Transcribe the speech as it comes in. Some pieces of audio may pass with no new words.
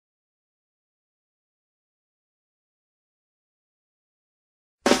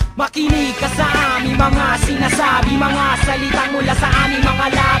Makinig ka sa aming mga sinasabi, mga salitang mula sa aming mga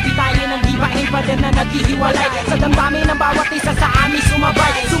labi. Tayo ng dibahin pader na naghihiwalay sa damdamin ng bawat isa sa aming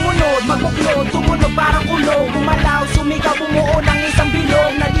sumabay. Sumunod, magbuklod, tumunog parang kulog, gumalaw, sumigaw, bumuo ng isang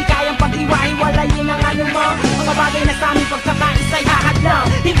bilog na di kayang paghiwa-hiwalayin ang anumang mga bagay na sa aming pagkakaisa'y hahadlang.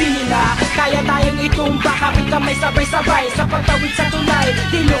 Hindi nila kaya tayong itumba, kapit kamay sabay-sabay sa pagtawid sa tulay.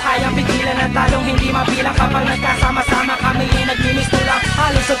 Di nyo kayang pigilan ang talong hindi mabilang kapag nagkasama-sama kami ay nagmimisto lang.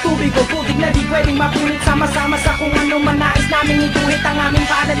 Halos sa tubig o putik na di pwedeng mapunit, sama-sama sa kung anong manais namin ituhit ang aming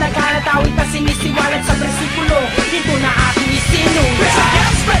pananagalat, awit na sinisiwalat sa versikulo. Ito na ating isinong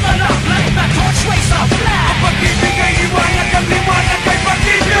spread the love, let the torch race of flag. Ang pag-ibig ay liwanag, ang liwanag ay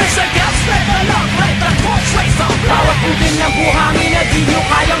pag-ibig. Spread the love, let the torch race of flag. Bawat putin ng buhangin na di nyo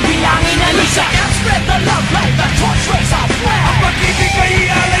kayang bilangin. Alisa, spread the love, let the torch race of flag. Ang pag-ibig ay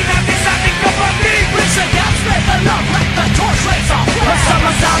ialay natin sa ating kapatid. Spread the love, let the torch race of flag.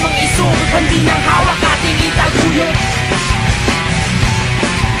 Magsama-samang isugot, hindi ng hawak ating itaguyod.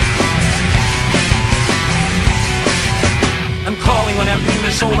 I'm calling on every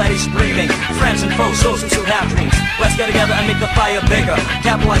human soul that is breathing, friends and foes, those who still have dreams. Let's get together and make the fire bigger,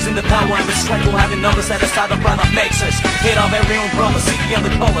 capitalizing the power and the strength. We'll have the numbers set aside the pride that makes us. Hate of every own brother, see beyond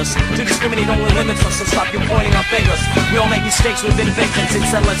the colors. To discriminate only limits us, so stop you pointing our fingers. We all make mistakes, we've been victims.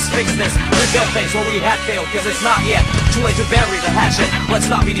 Instead, let's fix this. Let's go face where we had failed, cause it's not yet too late to bury the hatchet. Let's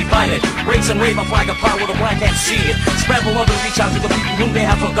not be divided. Raise and wave a flag of power where the blind can't see it. Spread the love and reach out to the people whom they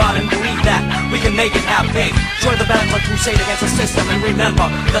have forgotten. Believe that we can make it, have faith. Join the battle like crusade against the system, and remember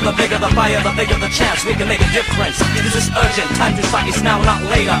that the bigger the fire, the bigger the chance we can make a difference. This is urgent, time to start is now, not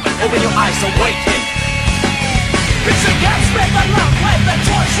later. Open your eyes, awaken. Spread the love, let the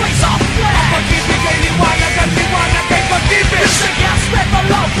torch race of flag. Ang pag-ibig ay liwanag, ang liwanag ay pag-ibig. Spread the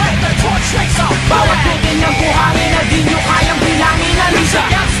love, let the torch race of flag. Bawat putin ng buhangin na di nyo kayang bilangin. Alisa,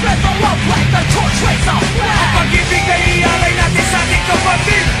 spread the love, let the torch race of flag. Ang pag-ibig ay ialay natin sa ating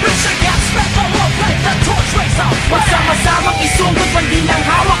kapatid. Spread the love, let the torch race of flag. magsama-samang isugot, hindi ng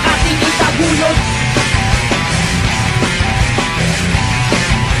hawak ating itaguyod.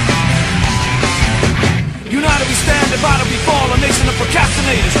 United we stand, divided we fall. A nation of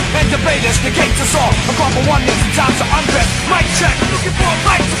procrastinators and debaters negates us all. A crumble one nation, time to undress. Mic check, looking for a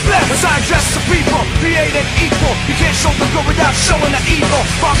light to bless. As I address the people, created equal. You can't show the good without showing the evil.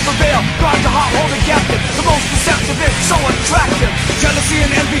 Box the veil, guard the heart, hold it captive. The most deceptive is so attractive. Jealousy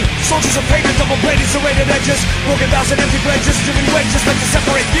and envy, soldiers of hatred, double-bladed, serrated edges. Broken vows and empty pledges, driven wages like to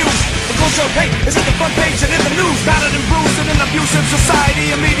separate views. The culture of hate is at the front page and in the news. Battered and bruised in an abusive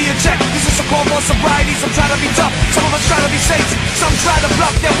society. Immediate check, this is a call for sobriety. Some try to be tough, some of us try to be saints. Some try to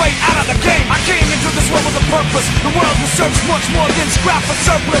bluff their way out of the game. I came into this world with a purpose. The world will search much more than scrap for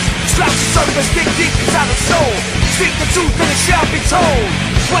surplus. Scratch the surface, dig deep inside the soul. Speak the truth and it shall be told.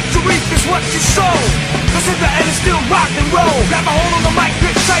 What you reap is what you sow. Cause in the end it's still rock and roll. Grab a hold on the mic,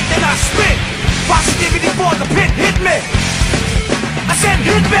 grip tight, then I spit. Positivity for the pit, hit me. I said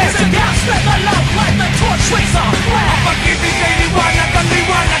hit me. Spread the love, let the torch race on flag. Ang pag-ibig ay liwanag, ang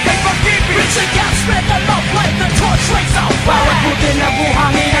liwanag ay pag-ibig. Spread the love, let the torch race on flag. Bawat putin ng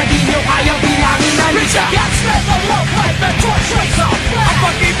buhangin na di nyo kayang bilangin. Alisa, spread the love, let the torch race on flag. Ang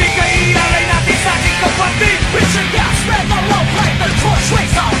pag-ibig ay ialay natin sa ating kapatid. Spread the love, let the torch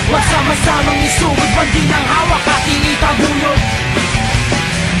race on flag. magsama-samang isugot, hindi ng hawak ating itaguyod.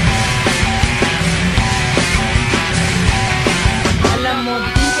 Alam mo,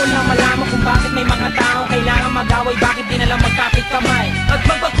 di ko lang malaman kung bakit may mga taong kailangan mag-away, bakit di nalang magkapit kamay at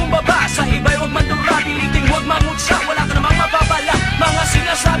magpagkumbaba sa iba'y huwag mandura, piliting huwag mamutsa, wala ka namang mapapala. Mga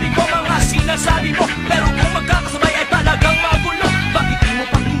sinasabi mo, pero kung magkakasabay ay talagang magulo. Bakit di mo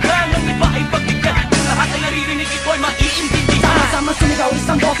pakinggan, ang iba ay pagbigyan? Kung lahat ay naririnig, ito'y maiintindihan. Sama-sama sumigaw,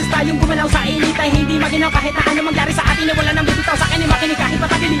 isang boses tayong gumalaw sa init ay hindi maginaw. Kahit na ano mangyari sa atin ay wala nang bibitaw sa akin ay makinig kahit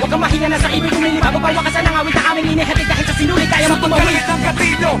patagili. Huwag kang mahinga na sa ibig umili, bago pa wakasan ang awit na aming inihatid. Kahit sa sinulit tayo magtumawid. Pagkalit ng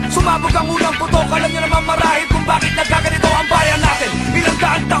katilyo, sumabog ang unang putok. Alam nyo naman marahil kung bakit nagkaganito ang bayan natin. Ilang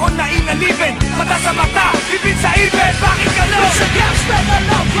daang taon na inalipin, mata sa mata, ibig sa ibig, bakit ka lang? Spread the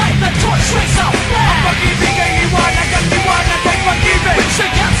love, light the torch race out.